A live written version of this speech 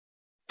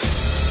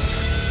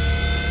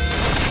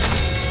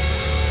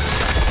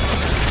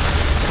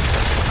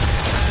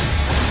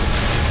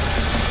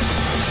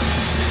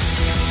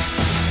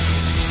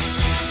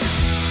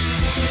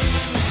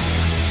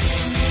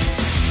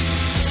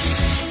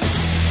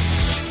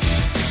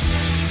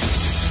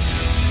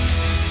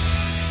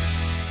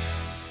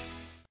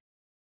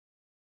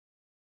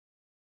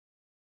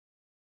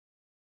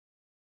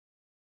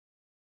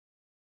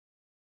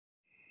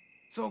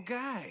So,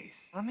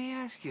 guys, let me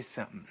ask you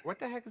something. What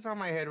the heck is on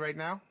my head right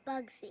now?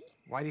 Bugsy.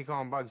 Why do you call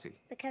him Bugsy?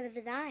 Because of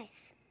his eyes.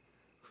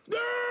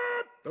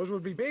 Those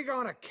would be big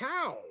on a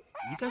cow.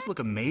 You guys look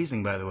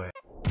amazing, by the way.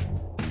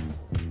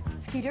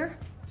 Skeeter,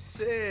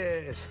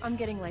 Sis. I'm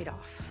getting laid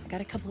off. I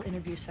got a couple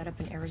interviews set up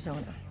in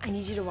Arizona. I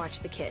need you to watch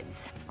the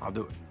kids. I'll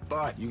do it.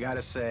 But you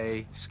gotta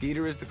say,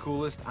 Skeeter is the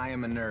coolest, I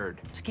am a nerd.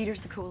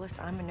 Skeeter's the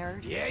coolest, I'm a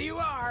nerd. Yeah, you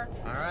are.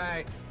 All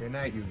right. Good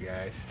night, you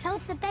guys. Tell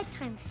us a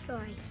bedtime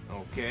story.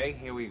 Okay,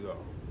 here we go.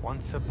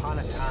 Once upon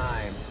a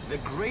time, the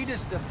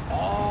greatest of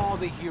all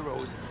the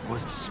heroes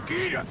was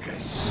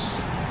Skeeterkus.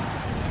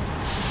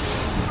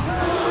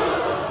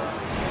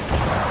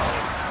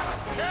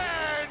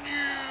 Can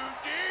you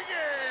dig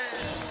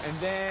it? And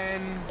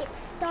then... It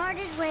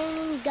started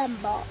raining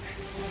gumballs.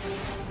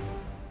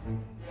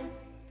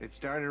 it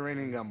started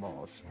raining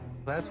gumballs.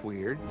 That's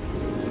weird.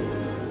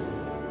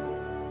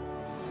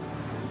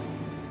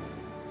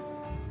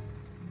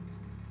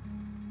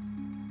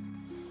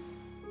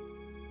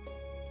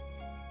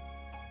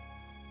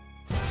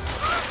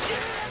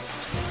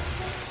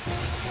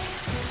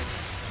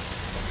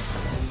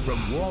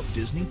 From Walt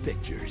Disney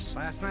Pictures.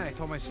 Last night, I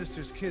told my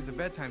sister's kids a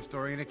bedtime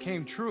story, and it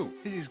came true.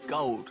 This is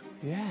gold.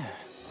 Yeah.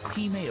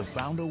 He may have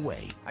found a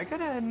way I got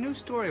a new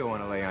story I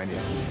want to lay on you.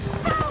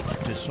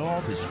 to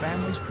solve his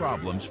family's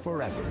problems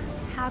forever.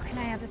 How can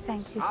I ever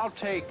thank you? I'll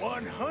take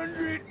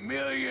 $100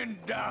 million.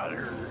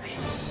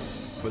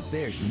 But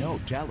there's no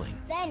telling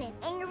Then an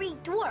angry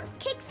dwarf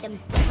kicks him.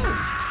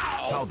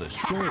 how the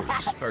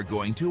stories are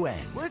going to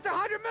end. Where's the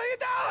 $100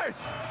 million?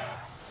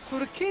 So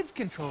the kids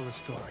control the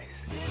stories.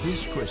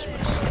 This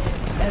Christmas,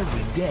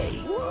 every day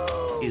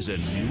is a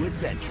new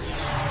adventure.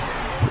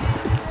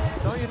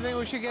 Don't you think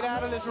we should get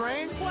out of this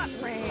rain? What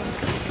rain?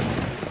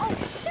 Oh,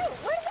 shoot!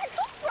 Where did that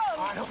come from?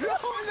 I don't know.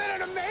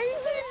 Isn't it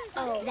amazing?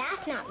 Oh,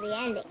 that's not the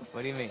ending.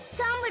 What do you mean?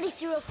 Somebody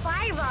threw a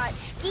fireball at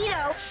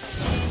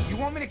Skeeto. You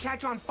want me to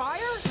catch on fire?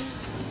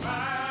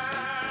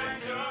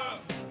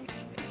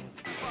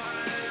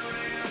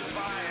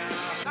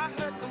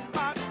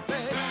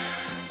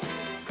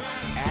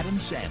 Adam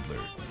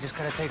Sandler, Just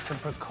gotta take some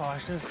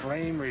precautions.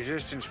 Flame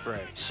resistant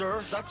spray.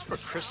 Sir, that's for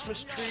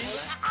Christmas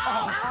trees?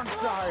 Oh, I'm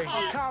sorry.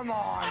 Come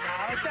on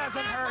now. It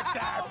doesn't hurt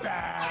that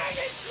bad.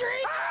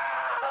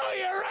 Oh,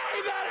 you're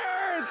right.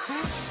 That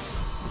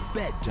hurts.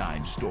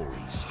 Bedtime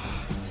Stories.